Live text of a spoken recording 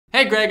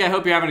Hey Greg, I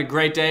hope you're having a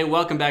great day.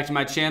 Welcome back to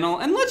my channel,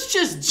 and let's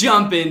just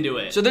jump into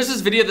it. So there's this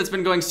video that's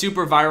been going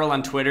super viral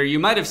on Twitter. You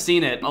might have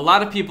seen it. A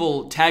lot of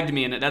people tagged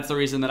me in it. That's the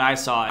reason that I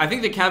saw it. I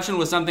think the caption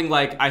was something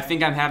like, I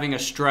think I'm having a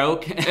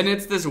stroke. And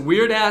it's this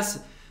weird ass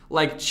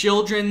like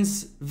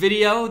children's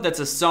video that's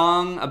a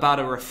song about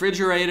a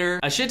refrigerator.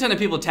 A shit ton of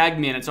people tagged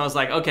me in it, so I was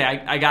like, okay,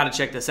 I gotta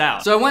check this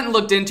out. So I went and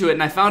looked into it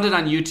and I found it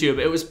on YouTube.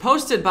 It was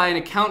posted by an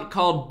account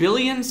called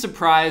Billion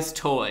Surprise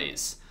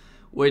Toys,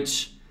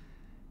 which,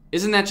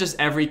 isn't that just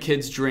every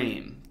kid's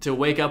dream? To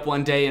wake up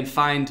one day and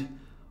find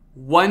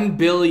 1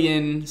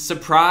 billion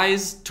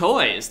surprise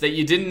toys that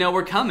you didn't know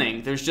were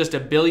coming. There's just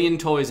 1 billion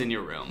toys in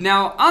your room.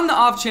 Now, on the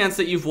off chance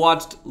that you've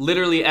watched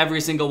literally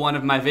every single one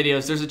of my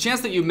videos, there's a chance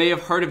that you may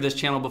have heard of this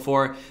channel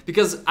before,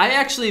 because I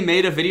actually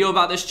made a video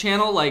about this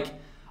channel like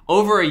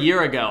over a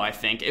year ago, I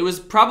think. It was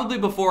probably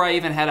before I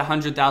even had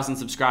 100,000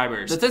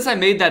 subscribers. But since I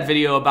made that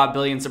video about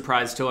billion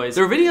surprise toys,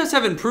 their videos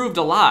have improved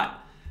a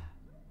lot.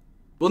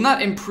 Well,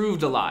 not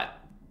improved a lot.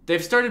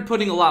 They've started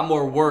putting a lot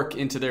more work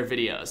into their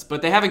videos,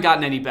 but they haven't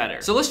gotten any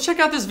better. So let's check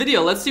out this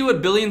video. Let's see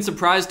what Billion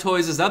Surprise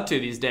Toys is up to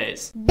these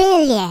days.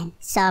 Billion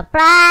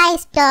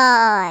Surprise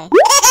Toy.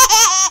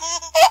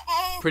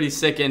 Pretty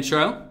sick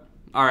intro.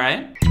 All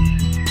right.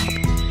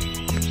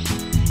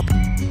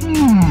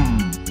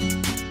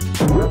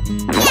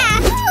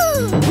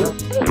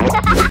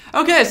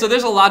 Okay, so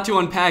there's a lot to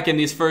unpack in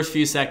these first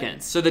few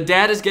seconds. So the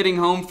dad is getting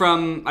home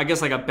from, I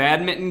guess, like a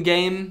badminton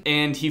game,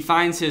 and he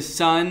finds his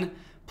son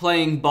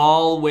playing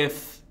ball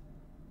with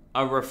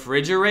a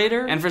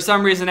refrigerator. And for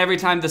some reason, every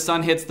time the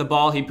son hits the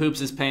ball, he poops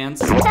his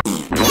pants.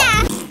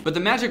 But the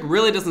magic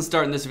really doesn't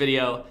start in this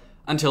video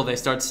until they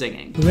start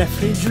singing.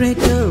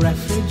 Refrigerator,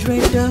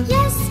 refrigerator.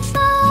 Yes,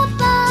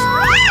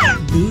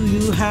 Papa. Do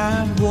you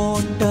have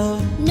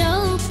water?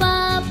 No,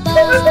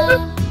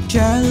 Papa.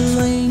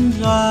 Telling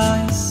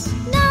lies.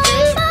 No,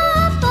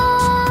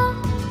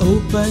 Papa.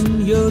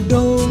 Open your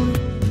door.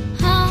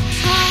 Ha,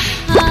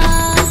 ha, ha.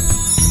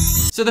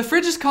 So the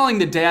fridge is calling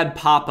the dad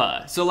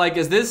Papa. So like,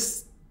 is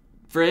this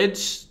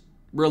fridge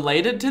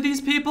related to these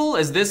people?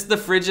 Is this the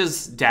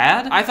fridge's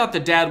dad? I thought the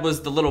dad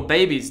was the little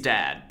baby's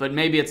dad, but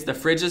maybe it's the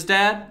fridge's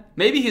dad?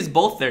 Maybe he's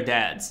both their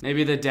dads.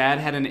 Maybe the dad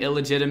had an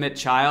illegitimate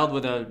child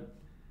with a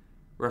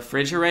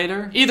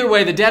refrigerator? Either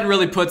way, the dad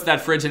really puts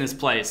that fridge in his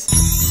place.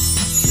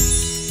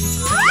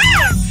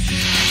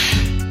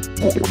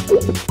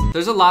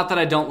 There's a lot that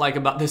I don't like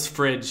about this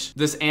fridge,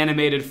 this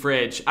animated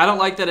fridge. I don't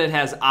like that it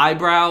has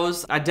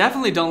eyebrows. I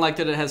definitely don't like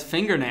that it has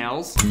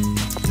fingernails.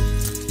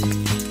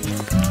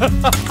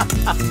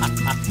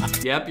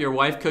 Yep, your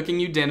wife cooking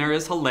you dinner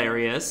is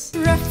hilarious.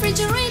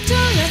 Refrigerator,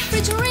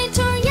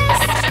 refrigerator, yes,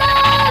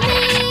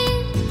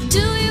 Mommy. Do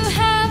you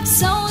have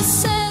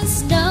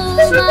sauces? No,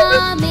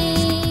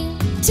 Mommy.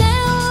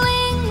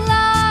 Telling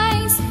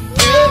lies?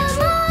 No,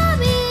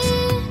 Mommy.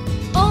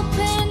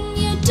 Open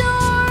your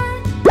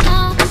door.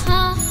 Ha,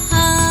 ha,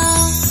 ha.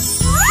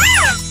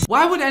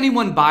 Why would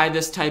anyone buy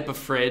this type of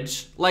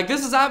fridge? Like,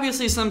 this is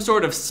obviously some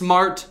sort of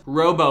smart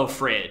robo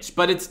fridge,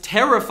 but it's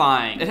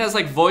terrifying. It has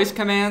like voice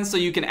commands so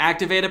you can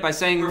activate it by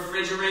saying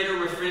refrigerator,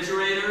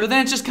 refrigerator. But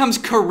then it just comes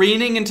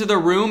careening into the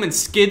room and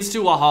skids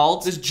to a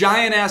halt. This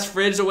giant ass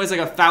fridge that weighs like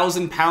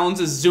 1,000 pounds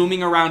is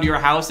zooming around your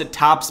house at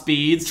top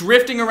speeds,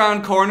 drifting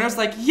around corners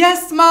like,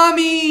 yes,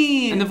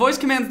 Mommy! And the voice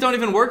commands don't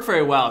even work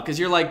very well, because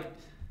you're like,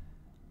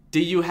 do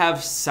you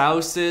have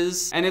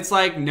sauces? And it's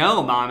like,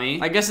 no,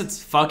 Mommy. I guess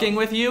it's fucking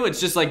with you. It's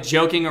just like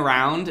joking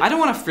around. I don't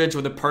want a fridge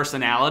with a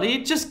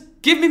personality.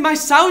 Just give me my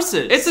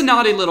sauces. It's a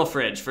naughty little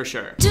fridge for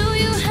sure. Do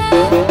you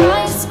have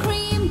ice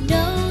cream?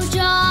 No,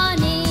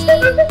 Johnny.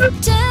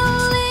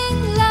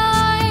 Telling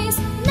lies?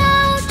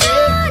 No,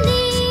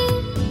 Johnny.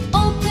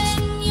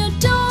 Open your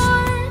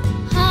door.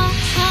 Ha,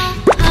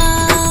 ha,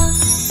 ha.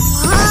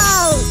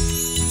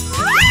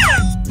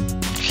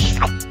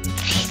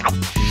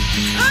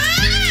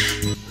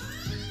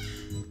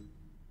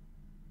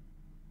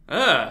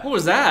 What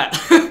was that?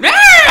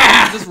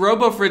 This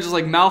robo fridge is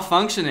like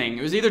malfunctioning.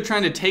 It was either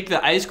trying to take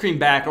the ice cream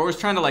back or it was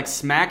trying to like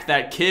smack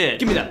that kid.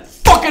 Give me that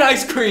fucking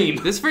ice cream!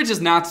 This fridge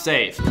is not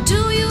safe.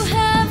 Do you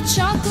have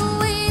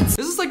chocolates?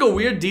 This is like a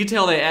weird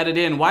detail they added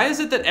in. Why is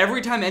it that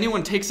every time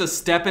anyone takes a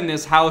step in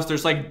this house,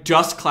 there's like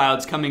dust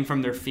clouds coming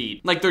from their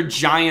feet? Like they're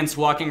giants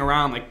walking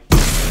around like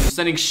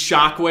sending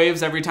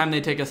shockwaves every time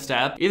they take a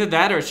step. Either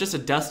that or it's just a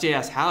dusty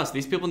ass house.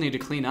 These people need to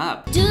clean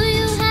up. Do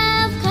you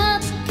have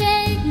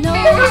cupcake? No,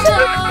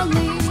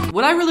 darling.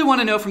 What I really want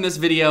to know from this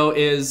video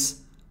is,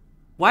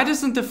 why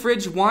doesn't the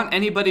fridge want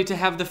anybody to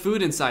have the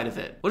food inside of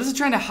it? What is it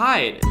trying to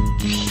hide?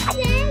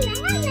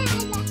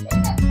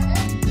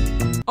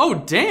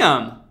 Oh,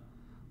 damn.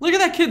 Look at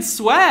that kid's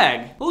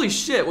swag. Holy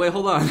shit, wait,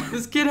 hold on.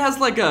 This kid has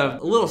like a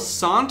little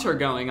saunter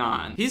going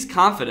on. He's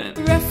confident.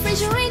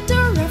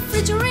 Refrigerator,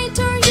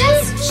 refrigerator,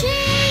 yes,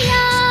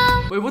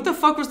 Chia. Wait, what the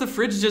fuck was the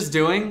fridge just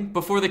doing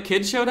before the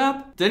kid showed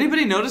up? Did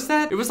anybody notice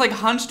that? It was like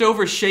hunched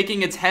over,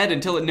 shaking its head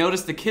until it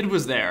noticed the kid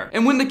was there.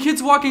 And when the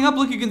kid's walking up,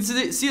 look, you can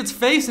see its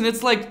face and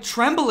it's like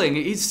trembling.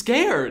 He's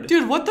scared.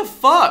 Dude, what the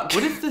fuck?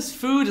 What if this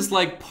food is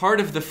like part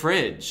of the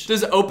fridge?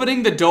 Does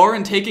opening the door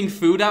and taking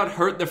food out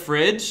hurt the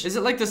fridge? Is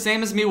it like the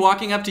same as me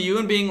walking up to you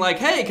and being like,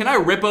 hey, can I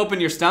rip open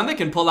your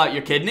stomach and pull out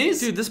your kidneys?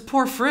 Dude, this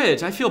poor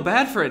fridge, I feel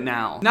bad for it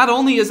now. Not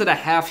only is it a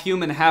half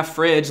human, half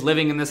fridge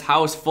living in this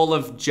house full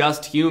of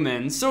just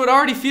humans, so it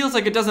already feels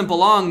like it doesn't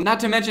belong,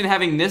 not to mention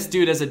having this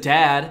dude as a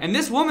dad. And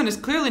this woman is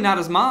clearly not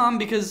his mom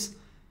because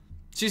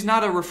she's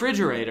not a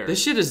refrigerator.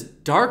 This shit is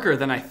darker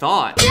than I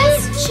thought.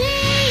 Just cheer.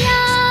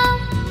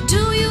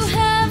 Do you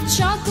have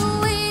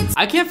chocolates?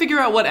 I can't figure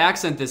out what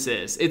accent this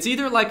is. It's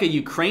either like a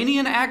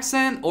Ukrainian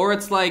accent or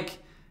it's like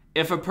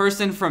if a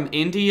person from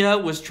India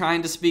was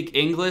trying to speak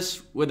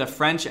English with a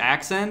French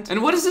accent.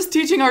 And what is this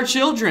teaching our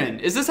children?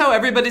 Is this how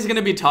everybody's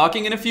gonna be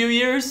talking in a few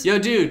years? Yo,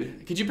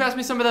 dude, could you pass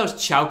me some of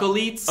those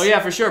chocolates? Oh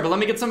yeah, for sure, but let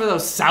me get some of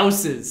those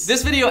sauces.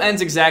 This video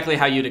ends exactly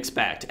how you'd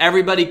expect.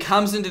 Everybody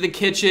comes into the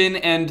kitchen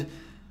and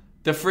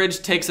the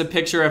fridge takes a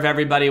picture of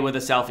everybody with a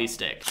selfie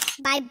stick.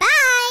 Bye-bye.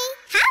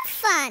 Have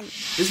fun.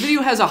 This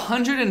video has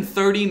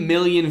 130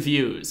 million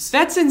views.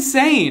 That's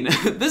insane.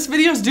 This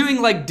video's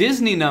doing like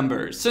Disney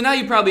numbers. So now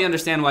you probably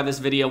understand why this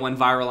video went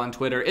viral on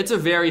Twitter. It's a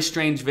very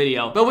strange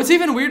video. But what's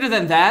even weirder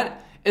than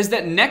that is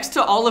that next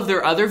to all of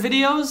their other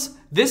videos,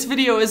 this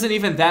video isn't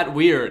even that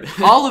weird.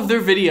 All of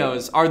their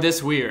videos are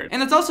this weird.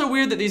 And it's also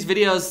weird that these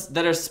videos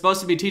that are supposed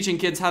to be teaching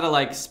kids how to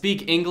like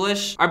speak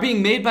English are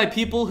being made by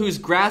people whose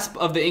grasp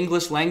of the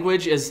English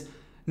language is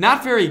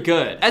not very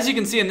good. As you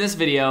can see in this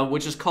video,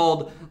 which is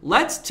called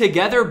Let's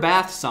Together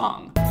Bath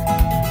Song.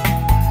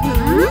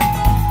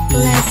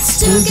 Let's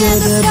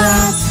together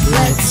bath,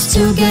 let's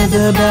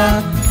together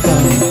bath.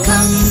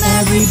 Come,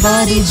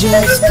 everybody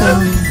just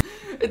come.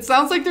 It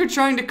sounds like they're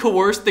trying to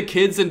coerce the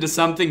kids into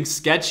something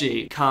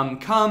sketchy. Come,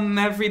 come,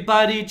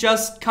 everybody,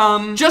 just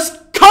come.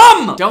 Just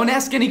come! Don't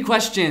ask any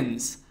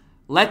questions.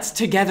 Let's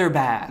together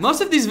bath.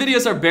 Most of these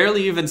videos are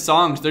barely even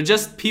songs. They're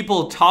just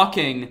people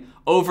talking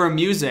over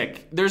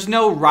music. There's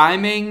no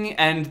rhyming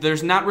and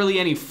there's not really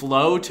any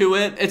flow to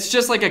it. It's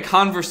just like a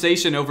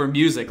conversation over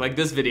music, like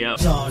this video.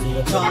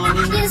 Johnny,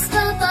 Johnny, Yes,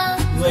 Papa.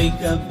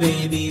 wake up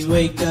baby,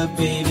 wake up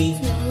baby.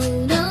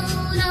 No,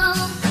 no, no.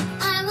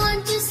 I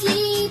want to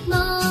sleep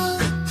more.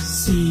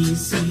 See,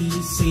 see,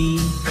 see,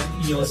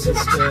 your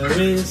sister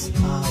is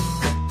up.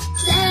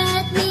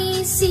 Let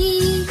me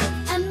see.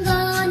 I'm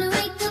gonna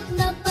wake up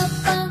now,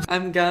 Papa.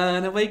 I'm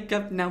gonna wake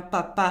up now,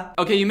 Papa.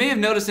 Okay, you may have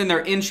noticed in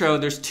their intro,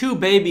 there's two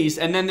babies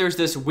and then there's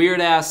this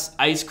weird ass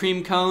ice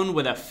cream cone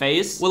with a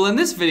face. Well, in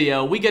this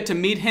video, we get to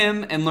meet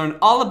him and learn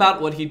all about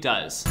what he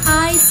does.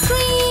 Ice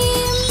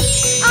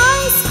cream,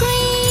 ice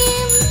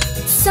cream.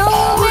 So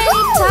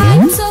many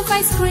types of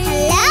ice cream.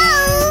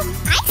 Hello.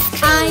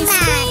 Ice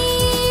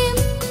cream.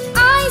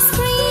 Ice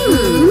cream,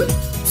 ice cream.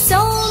 So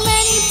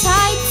many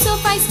types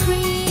of ice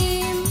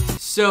cream.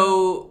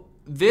 So,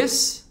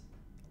 this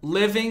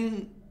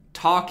living,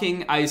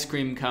 talking ice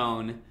cream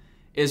cone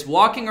is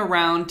walking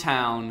around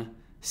town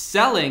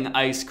selling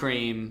ice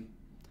cream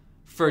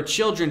for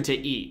children to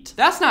eat.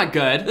 That's not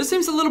good. This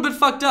seems a little bit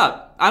fucked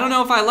up. I don't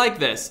know if I like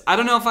this. I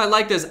don't know if I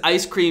like this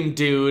ice cream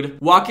dude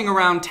walking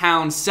around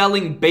town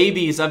selling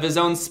babies of his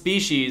own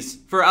species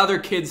for other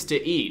kids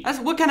to eat.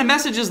 What kind of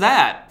message is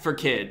that for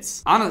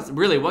kids? Honestly,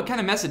 really, what kind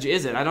of message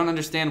is it? I don't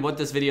understand what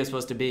this video is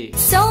supposed to be.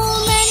 So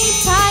many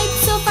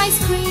types of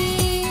ice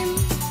cream.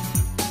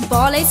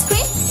 Ball ice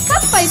cream,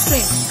 cup ice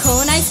cream,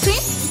 cone ice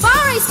cream,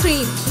 bar ice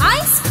cream,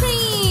 ice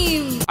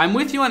cream. I'm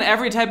with you on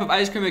every type of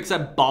ice cream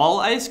except ball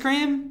ice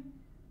cream?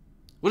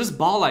 What is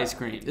ball ice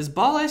cream? Is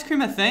ball ice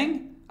cream a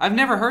thing? I've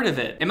never heard of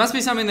it. It must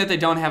be something that they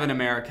don't have in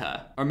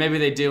America. Or maybe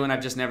they do and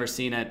I've just never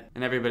seen it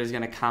and everybody's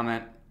gonna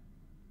comment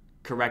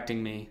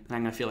correcting me and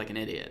I'm gonna feel like an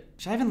idiot.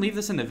 Should I even leave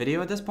this in the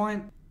video at this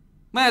point?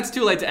 Well, it's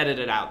too late to edit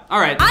it out. All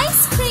right.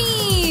 Ice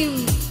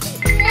cream.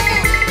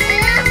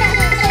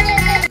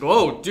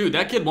 Whoa, dude,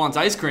 that kid wants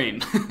ice cream.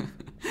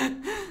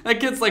 That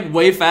kid's like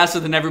way faster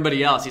than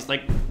everybody else. He's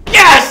like,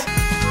 yes!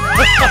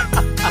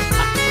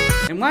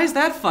 And why is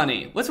that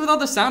funny? What's with all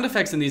the sound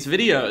effects in these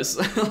videos?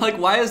 Like,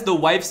 why is the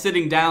wife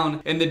sitting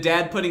down and the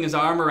dad putting his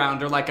arm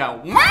around her like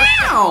a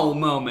wow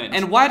moment?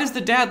 And why does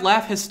the dad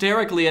laugh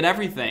hysterically at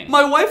everything?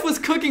 My wife was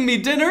cooking me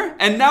dinner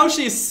and now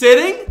she's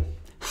sitting?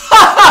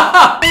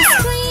 Ice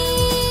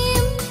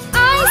cream,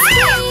 ice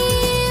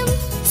cream.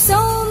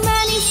 So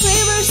many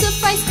flavors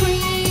of ice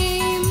cream.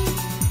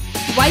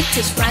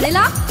 Whitish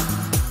vanilla,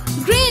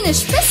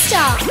 greenish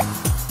pista,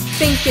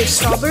 pinkish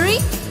strawberry,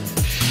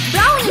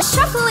 brownish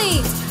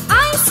chocolate,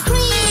 ice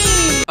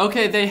cream.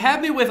 Okay, they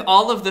had me with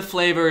all of the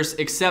flavors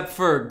except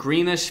for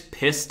greenish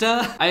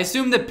pista. I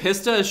assume that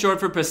pista is short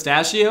for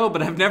pistachio,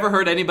 but I've never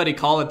heard anybody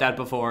call it that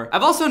before.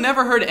 I've also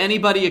never heard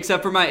anybody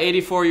except for my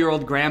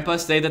 84-year-old grandpa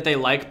say that they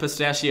like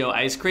pistachio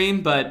ice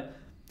cream, but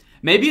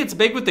maybe it's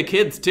big with the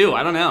kids too,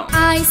 I don't know.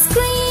 Ice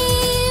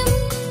cream,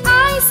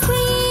 ice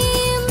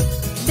cream.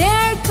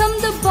 There come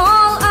the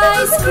ball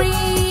ice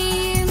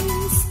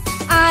creams.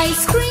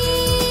 Ice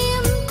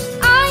cream,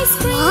 ice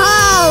cream.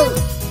 Whoa!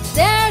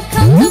 There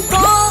come the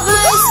ball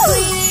ice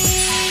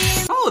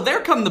cream. Oh, there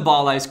come the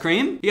ball ice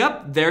cream.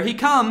 Yep, there he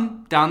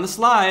come, down the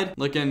slide,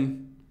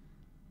 looking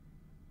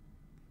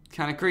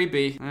kind of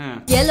creepy.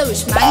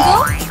 Yellowish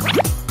mango,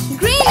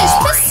 greenish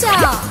pista,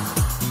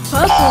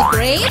 purple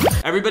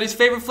grape. Everybody's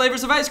favorite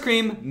flavors of ice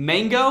cream: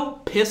 mango,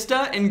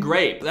 pista, and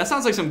grape. That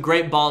sounds like some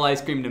great ball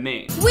ice cream to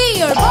me.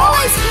 We are ball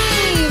ice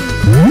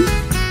cream.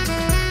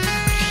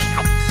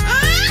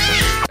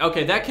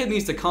 Okay, that kid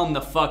needs to calm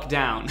the fuck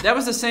down. That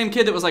was the same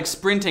kid that was like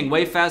sprinting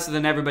way faster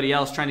than everybody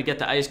else trying to get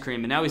the ice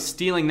cream, and now he's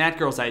stealing that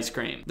girl's ice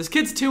cream. This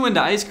kid's too into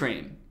ice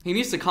cream. He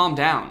needs to calm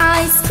down.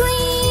 Ice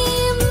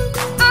cream,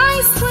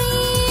 ice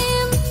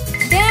cream.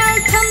 There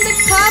come the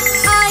cup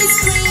ice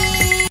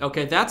cream.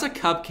 Okay, that's a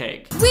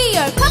cupcake. We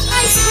are cup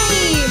ice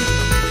cream.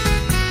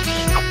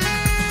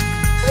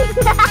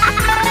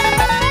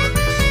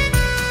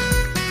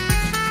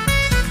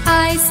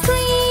 Ice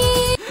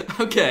cream.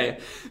 Okay,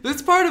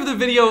 this part of the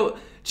video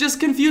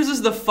just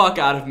confuses the fuck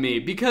out of me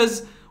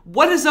because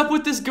what is up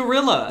with this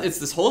gorilla? It's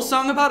this whole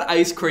song about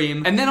ice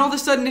cream, and then all of a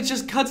sudden it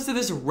just cuts to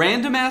this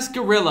random ass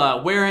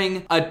gorilla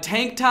wearing a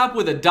tank top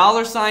with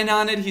a $sign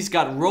on it. He's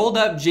got rolled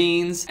up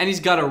jeans and he's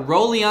got a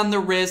rollie on the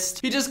wrist.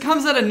 He just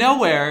comes out of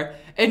nowhere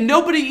and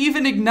nobody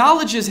even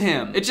acknowledges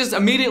him. It just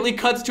immediately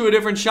cuts to a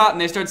different shot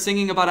and they start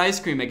singing about ice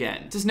cream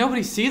again. Does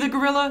nobody see the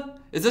gorilla?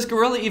 Is this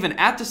gorilla even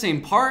at the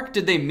same park?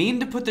 Did they mean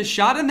to put the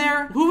shot in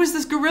there? Who is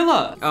this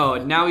gorilla? Oh,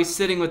 now he's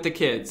sitting with the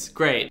kids.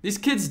 Great. These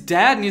kids'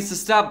 dad needs to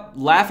stop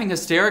laughing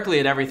hysterically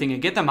at everything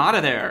and get them out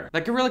of there.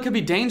 That gorilla could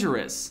be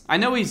dangerous. I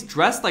know he's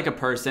dressed like a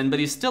person, but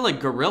he's still a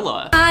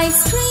gorilla.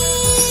 Ice cream,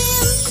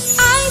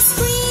 ice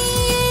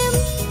cream.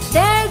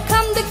 There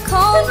come the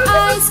cold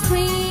ice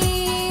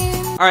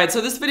cream. Alright,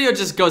 so this video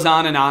just goes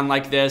on and on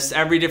like this.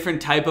 Every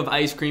different type of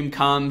ice cream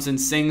comes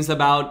and sings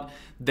about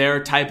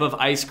their type of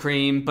ice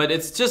cream, but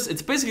it's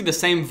basically the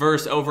same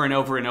verse over and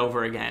over and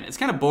over again. It's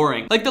kind of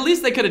boring. Like, the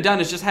least they could have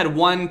done is just had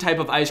one type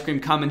of ice cream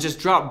come and just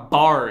drop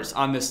bars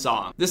on this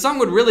song. This song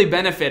would really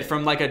benefit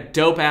from like a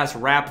dope ass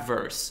rap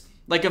verse.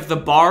 Like if the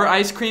bar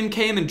ice cream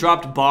came and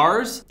dropped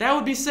bars, that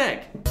would be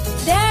sick.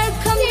 There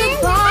come the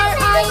bar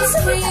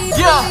ice cream.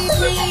 Yeah,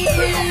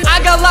 I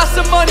got lots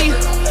of money.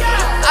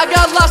 I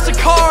got lots of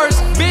cars.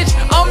 Bitch,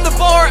 I'm the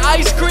bar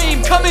ice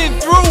cream coming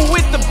through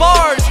with the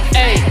bars.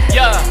 Hey,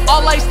 yeah,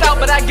 all iced out,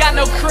 but I got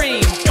no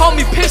cream. Call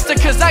me pista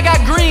cause I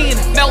got green.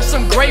 Melt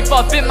some grape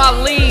up in my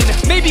lean.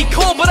 Maybe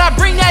cold, but I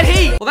bring that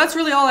heat. Well, that's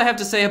really all I have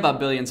to say about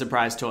Billion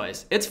Surprise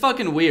Toys. It's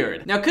fucking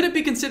weird. Now, could it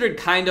be considered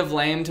kind of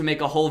lame to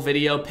make a whole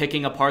video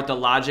picking apart the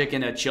logic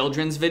in a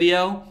children's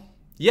video?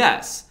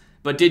 Yes,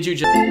 but did you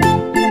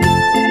just...